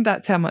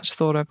that's how much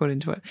thought I put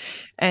into it.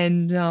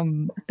 And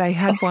they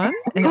had one,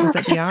 and it was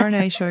at the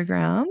RNA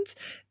Showgrounds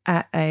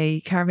at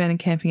a Caravan and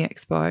Camping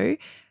Expo.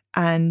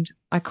 And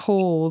I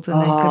called, and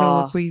they said,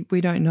 oh, look,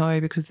 we don't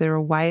know because they're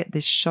away at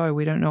this show.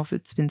 We don't know if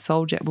it's been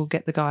sold yet. We'll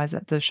get the guys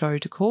at the show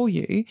to call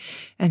you.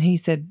 And he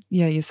said,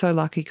 yeah, you're so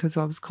lucky, because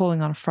I was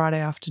calling on a Friday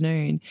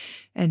afternoon.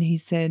 And he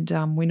said,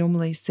 we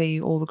normally see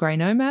all the grey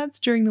nomads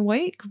during the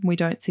week. We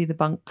don't see the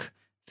bunk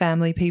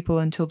family people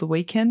until the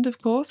weekend,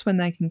 of course, when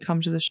they can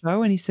come to the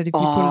show. And he said, if you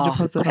put a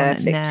deposit on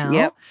it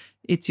now,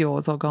 it's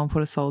yours. I'll go and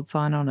put a sold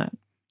sign on it.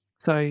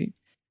 So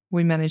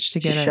we managed to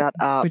get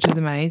it, which is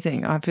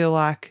amazing. I feel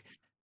like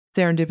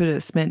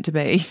serendipitous, meant to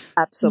be.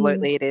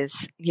 Absolutely it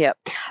is. Yeah.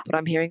 But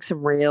I'm hearing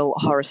some real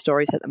horror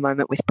stories at the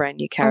moment with brand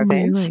new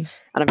caravans. Oh, really?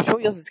 And I'm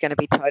sure yours is going to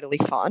be totally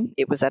fine.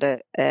 It was at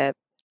an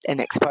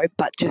expo,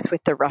 but just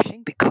with the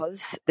rushing,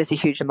 because there's a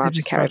huge amount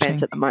of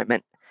caravans at the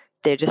moment,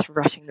 they're just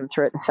rushing them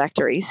through at the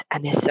factories,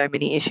 and there's so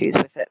many issues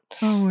with it.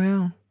 Oh,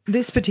 wow.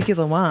 This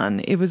particular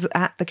one, it was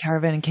at the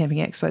Caravan and Camping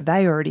Expo.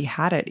 They already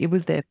had it. It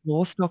was their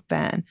floor stock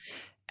van.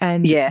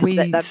 And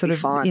we sort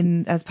of,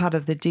 as part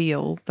of the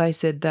deal, they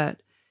said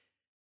that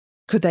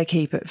could they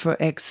keep it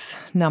for X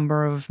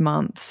number of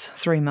months,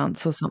 3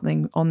 months or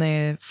something, on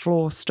their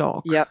floor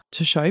stock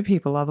to show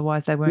people.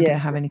 Otherwise, they weren't going to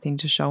have anything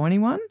to show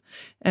anyone.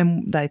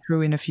 And they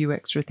threw in a few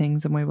extra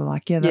things, and we were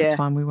like, yeah, that's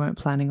fine. We weren't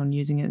planning on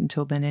using it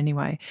until then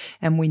anyway.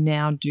 And we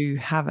now do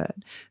have it.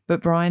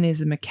 But Brian is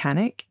a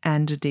mechanic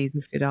and a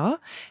diesel fitter.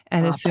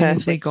 And as soon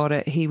as we got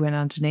it, he went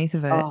underneath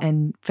of it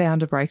and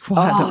found a brake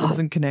wire that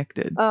wasn't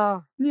connected.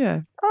 Oh.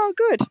 Yeah. Oh,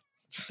 good.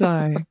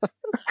 So...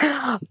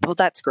 well,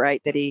 that's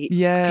great that he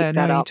picked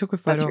that up. He took a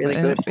photo really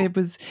of it.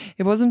 Good.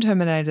 It wasn't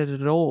terminated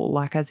at all,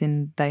 like as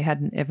in they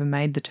hadn't ever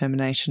made the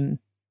termination.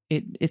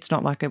 It's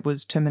not like it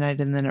was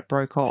terminated and then it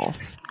broke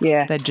off.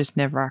 Yeah. They'd just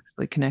never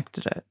actually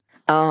connected it.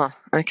 Oh,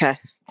 okay.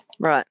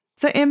 Right.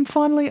 So, Em,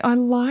 finally, I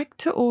like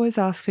to always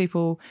ask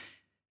people,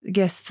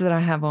 guests that I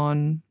have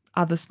on,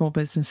 other small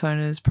business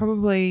owners,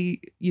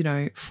 probably,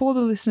 for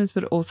the listeners,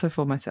 but also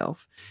for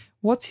myself.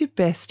 What's your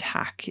best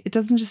hack? It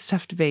doesn't just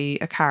have to be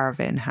a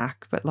caravan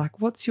hack, but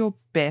what's your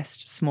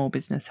best small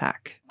business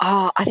hack?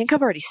 Oh, I think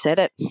I've already said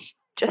it.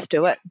 Just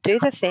do it. Do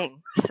the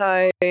thing.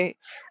 So, and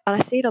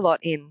I see it a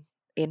lot in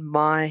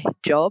my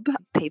job.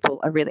 People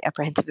are really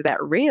apprehensive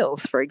about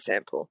reels, for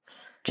example.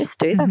 Just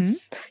do them.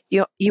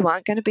 You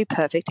aren't going to be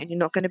perfect and you're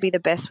not going to be the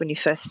best when you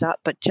first start,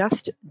 but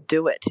just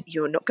do it.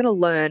 You're not going to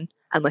learn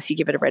unless you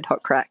give it a red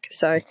hot crack.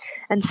 So,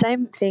 and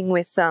same thing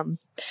with,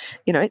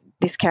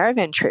 this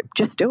caravan trip.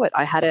 Just do it.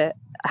 I had a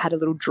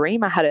little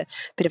dream. I had a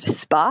bit of a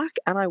spark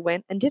and I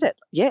went and did it.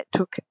 Yeah, it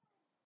took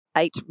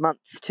 8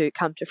 months to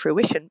come to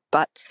fruition,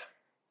 but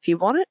if you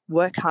want it,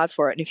 work hard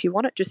for it. And if you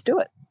want it, just do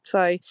it. So,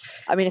 I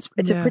mean,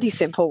 it's a pretty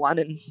simple one,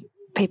 and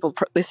people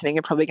listening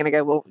are probably going to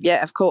go, well,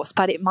 yeah, of course.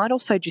 But it might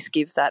also just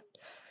give that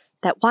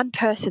one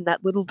person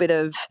that little bit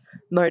of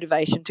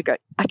motivation to go,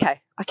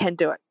 okay, I can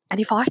do it. And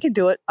if I can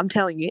do it, I'm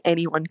telling you,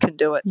 anyone can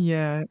do it.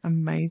 Yeah,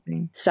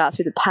 amazing. Starts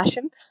with a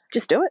passion.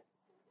 Just do it.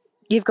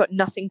 You've got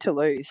nothing to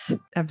lose.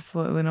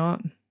 Absolutely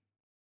not.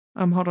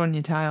 I'm hot on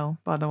your tail,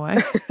 by the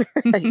way.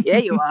 Yeah,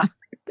 you are.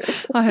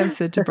 I have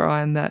said to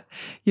Brian that,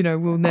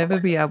 we'll never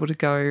be able to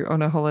go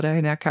on a holiday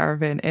in our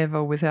caravan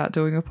ever without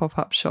doing a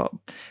pop-up shop.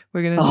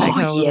 We're going to take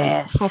our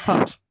little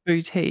pop-up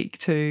boutique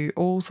to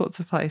all sorts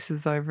of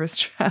places over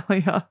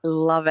Australia.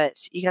 Love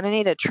it. You're going to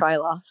need a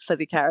trailer for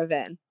the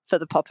caravan for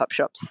the pop-up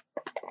shops.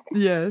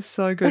 Yeah,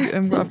 so good.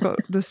 And I've got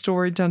the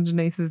storage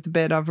underneath of the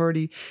bed. I've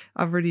already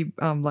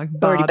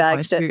barred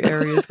my 2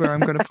 areas where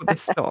I'm going to put the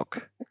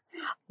stock.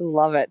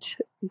 Love it.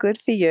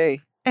 Good for you.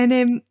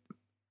 And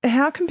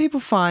how can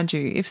people find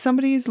you? If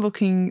somebody is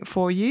looking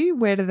for you,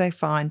 where do they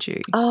find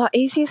you?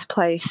 Easiest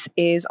place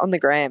is on the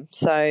gram.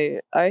 So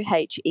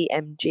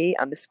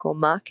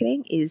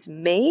OHEMG_marketing is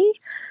me.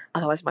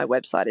 Otherwise, my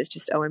website is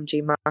just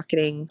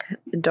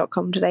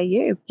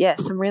omgmarketing.com.au. Yeah,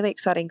 some really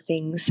exciting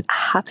things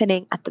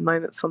happening at the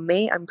moment for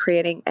me. I'm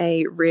creating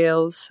a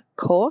Reels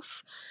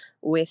course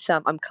with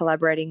I'm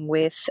collaborating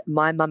with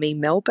My Mummy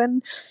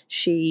Melbourne.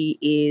 She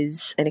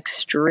is an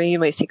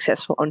extremely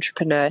successful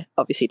entrepreneur,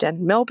 obviously down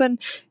in Melbourne,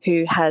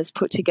 who has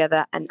put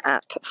together an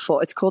app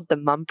it's called the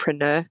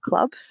Mumpreneur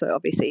Club. So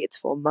obviously it's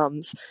for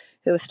mums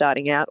who are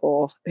starting out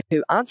or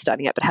who aren't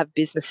starting out but have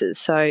businesses.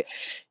 So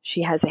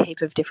she has a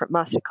heap of different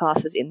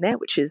masterclasses in there,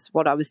 which is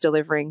what I was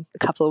delivering a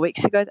couple of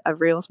weeks ago, a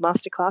Reels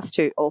masterclass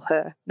to all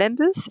her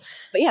members.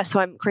 But yeah,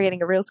 so I'm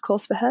creating a Reels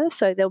course for her.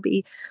 So there'll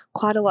be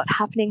quite a lot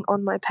happening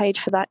on my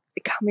page for that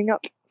coming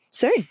up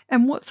soon.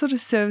 And what sort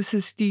of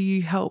services do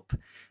you help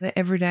the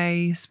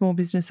everyday small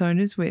business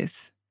owners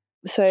with?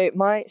 So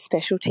my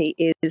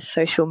specialty is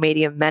social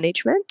media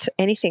management,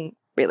 anything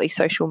really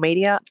social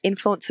media,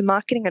 influencer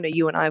marketing. I know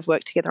you and I have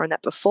worked together on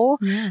that before,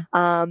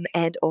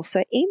 and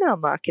also email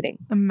marketing.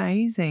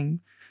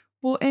 Amazing.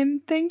 Well,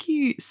 Em, thank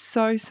you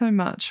so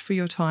much for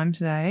your time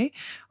today.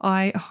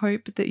 I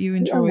hope that you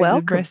enjoy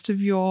the rest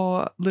of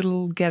your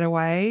little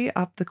getaway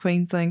up the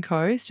Queensland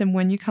coast. And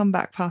when you come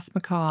back past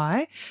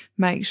Mackay,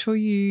 make sure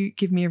you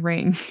give me a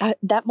ring.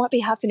 That might be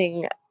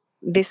happening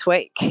this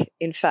week.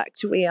 In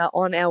fact, we are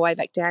on our way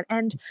back down.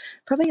 And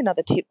probably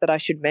another tip that I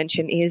should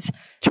mention is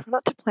try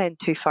not to plan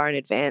too far in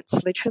advance.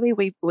 Literally,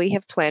 we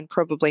have planned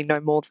probably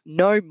no more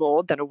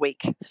than a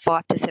week,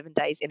 5 to 7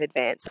 days in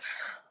advance.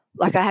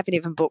 I haven't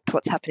even booked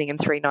what's happening in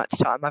 3 nights'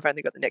 time. I've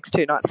only got the next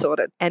 2 nights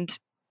sorted. And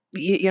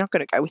you're not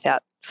going to go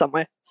without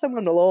somewhere.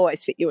 Someone will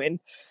always fit you in.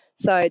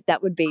 So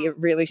that would be a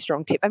really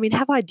strong tip. I mean,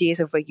 have ideas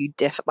of where you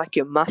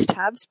your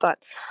must-haves, but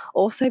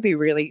also be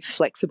really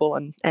flexible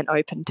and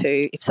open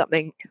to if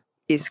something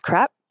is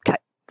crap, cut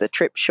the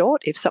trip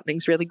short. If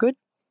something's really good,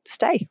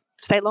 stay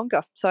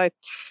longer. So,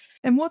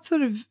 and what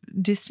sort of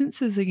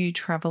distances are you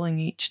traveling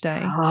each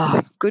day?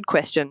 Good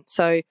question.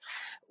 So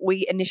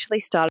we initially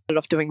started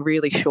off doing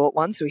really short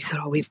ones. We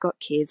thought, we've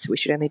got kids, we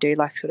should only do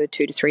sort of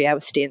 2 to 3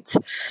 hour stints,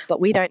 but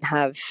we don't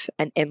have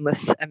an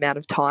endless amount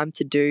of time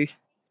to do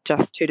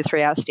just 2 to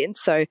 3 hour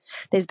stints. So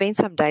there's been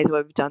some days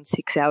where we've done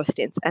 6 hour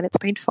stints and it's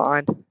been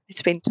fine.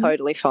 It's been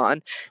totally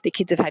fine. The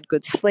kids have had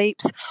good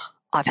sleeps.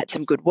 I've had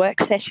some good work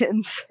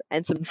sessions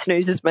and some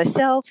snoozes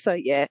myself. So,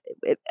 yeah,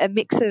 a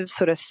mix of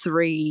sort of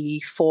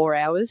 3-4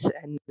 hours,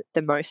 and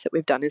the most that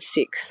we've done is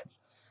 6.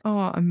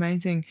 Oh,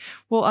 amazing.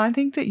 Well, I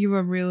think that you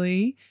are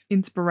really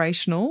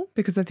inspirational,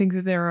 because I think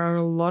that there are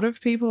a lot of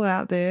people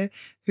out there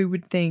who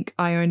would think,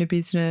 I own a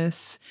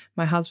business,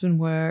 my husband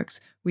works,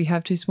 we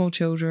have 2 small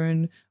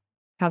children,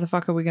 how the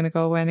fuck are we going to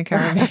go away in a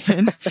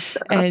caravan?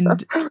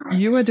 And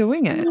you are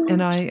doing it.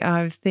 And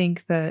I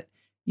think that,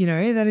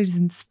 that is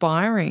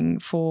inspiring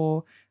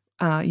for,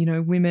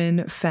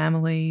 women,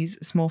 families,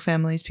 small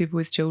families, people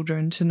with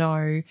children, to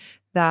know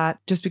that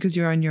just because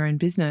you own your own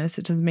business,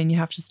 it doesn't mean you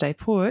have to stay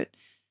put.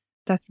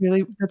 That's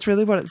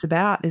really what it's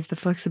about, is the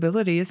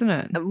flexibility, isn't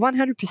it?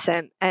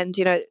 100%. And,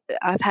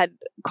 I've had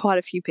quite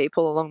a few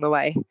people along the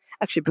way,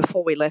 actually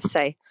before we left,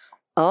 say,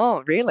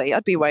 oh, really?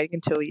 I'd be waiting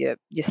until your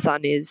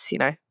son is,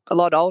 a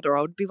lot older,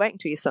 I would be waiting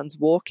till your son's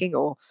walking,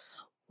 or,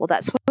 well,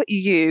 that's what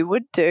you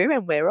would do,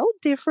 and we're all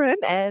different,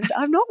 and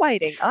I'm not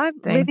waiting. I'm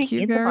living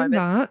in the moment,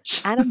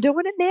 much. and I'm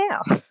doing it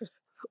now,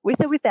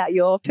 with or without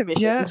your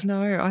permission. Yeah,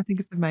 no, I think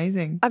it's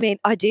amazing. I mean,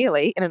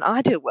 ideally, in an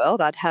ideal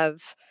world, I'd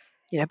have,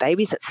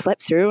 babies that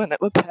slept through and that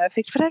were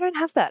perfect, but I don't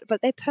have that.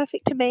 But they're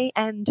perfect to me.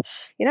 And,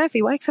 if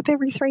he wakes up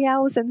every 3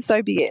 hours, then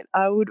so be it.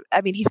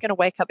 He's going to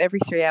wake up every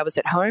 3 hours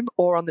at home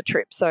or on the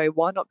trip. So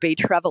why not be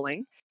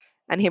traveling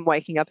and him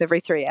waking up every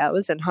 3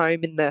 hours, and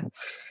home in the,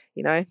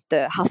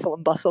 the hustle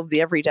and bustle of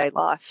the everyday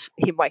life,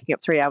 him waking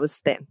up 3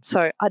 hours then.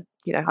 So I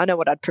know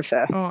what I'd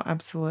prefer. Oh,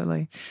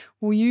 absolutely.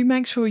 Well, you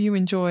make sure you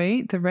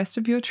enjoy the rest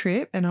of your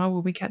trip, and I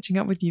will be catching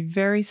up with you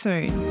very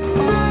soon.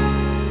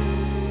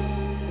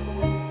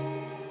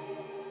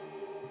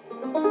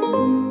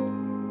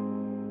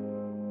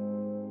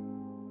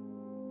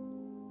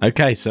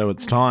 Okay, so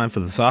it's time for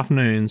this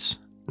afternoon's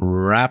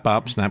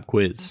wrap-up snap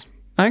quiz.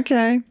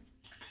 Okay.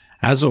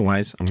 As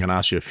always, I'm going to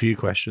ask you a few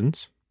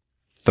questions,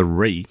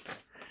 3,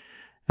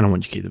 and I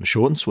want you to keep them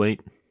short and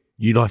sweet.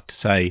 You like to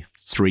say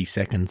 3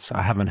 seconds.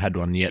 I haven't had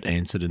one yet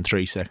answered in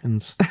 3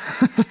 seconds.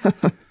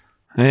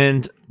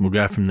 And we'll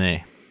go from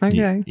there.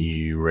 Okay.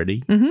 You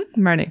ready?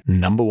 Mm-hmm. Ready.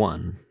 Number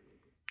 1.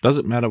 Does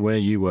it matter where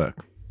you work?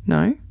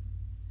 No,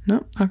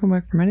 I can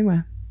work from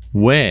anywhere.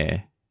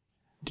 Where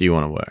do you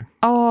want to work?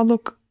 Oh,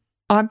 look,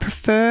 I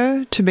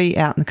prefer to be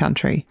out in the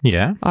country.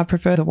 Yeah. I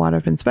prefer the wide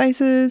open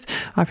spaces.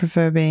 I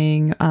prefer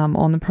being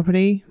on the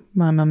property.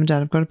 My mum and dad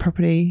have got a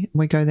property.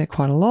 We go there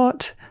quite a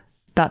lot.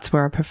 That's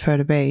where I prefer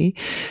to be.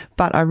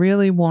 But I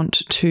really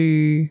want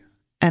to,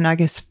 and I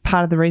guess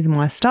part of the reason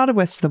why I started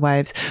West of the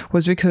Waves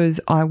was because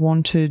I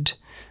wanted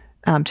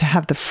to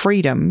have the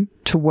freedom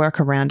to work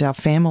around our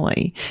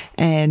family.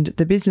 And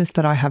the business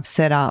that I have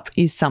set up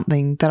is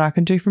something that I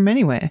can do from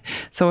anywhere.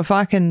 So if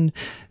I can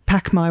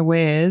pack my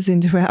wares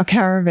into our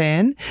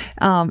caravan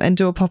and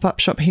do a pop-up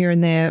shop here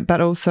and there,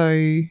 but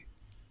also,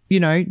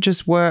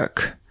 just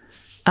work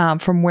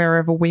from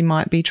wherever we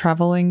might be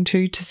traveling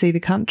to see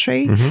the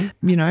country,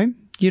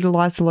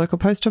 utilise the local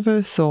post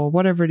office or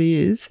whatever it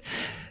is,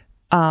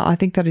 I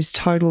think that is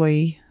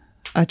totally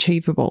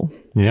achievable.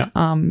 Yeah.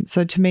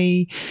 So to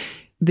me,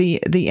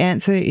 the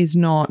answer is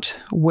not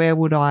where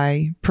would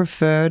I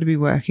prefer to be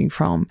working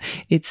from.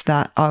 It's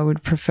that I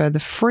would prefer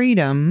the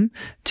freedom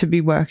to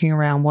be working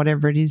around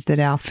whatever it is that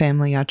our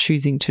family are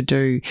choosing to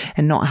do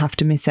and not have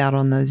to miss out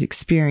on those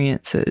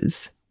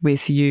experiences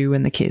with you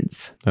and the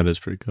kids. That is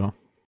pretty cool.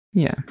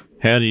 Yeah.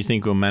 How do you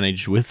think we'll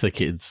manage with the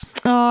kids?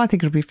 Oh, I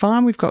think it'll be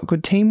fine. We've got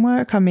good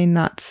teamwork. I mean,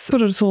 that's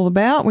what it's all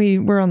about.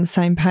 We're on the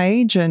same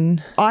page,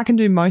 and I can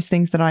do most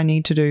things that I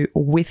need to do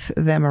with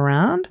them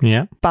around.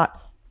 Yeah. But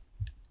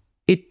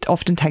it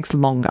often takes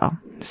longer.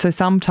 So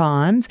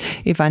sometimes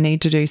if I need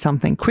to do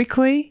something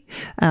quickly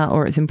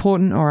or it's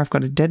important or I've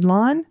got a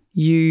deadline,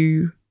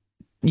 you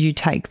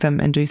take them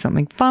and do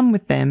something fun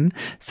with them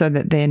so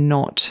that they're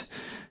not,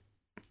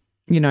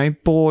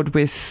 bored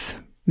with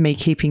me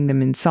keeping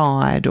them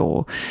inside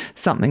or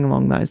something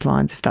along those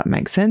lines, if that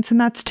makes sense. And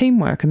that's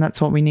teamwork, and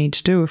that's what we need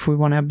to do if we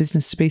want our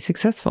business to be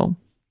successful.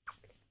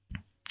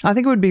 I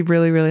think it would be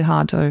really, really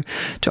hard to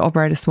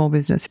operate a small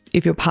business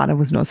if your partner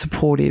was not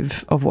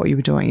supportive of what you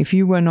were doing. If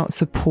you were not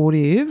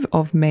supportive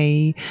of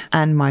me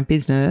and my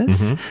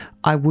business,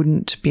 I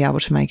wouldn't be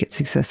able to make it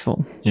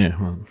successful. Yeah,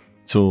 well,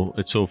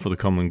 it's all for the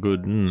common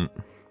good, isn't it?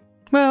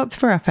 Well, it's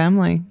for our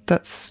family.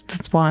 That's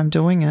why I'm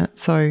doing it.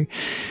 So,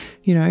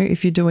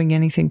 if you're doing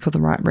anything for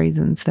the right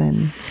reasons,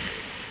 then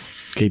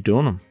keep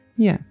doing them.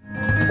 Yeah.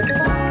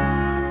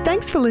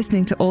 Thanks for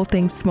listening to All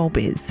Things Small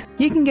Biz.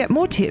 You can get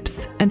more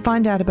tips and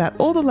find out about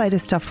all the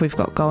latest stuff we've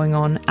got going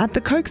on at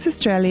the Coax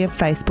Australia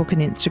Facebook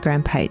and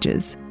Instagram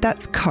pages.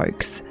 That's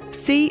Coax,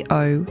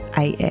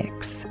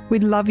 COAX.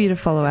 We'd love you to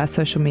follow our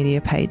social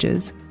media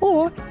pages,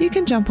 or you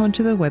can jump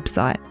onto the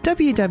website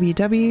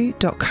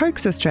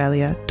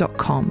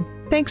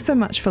www.coaxaustralia.com. Thanks so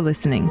much for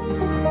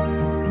listening.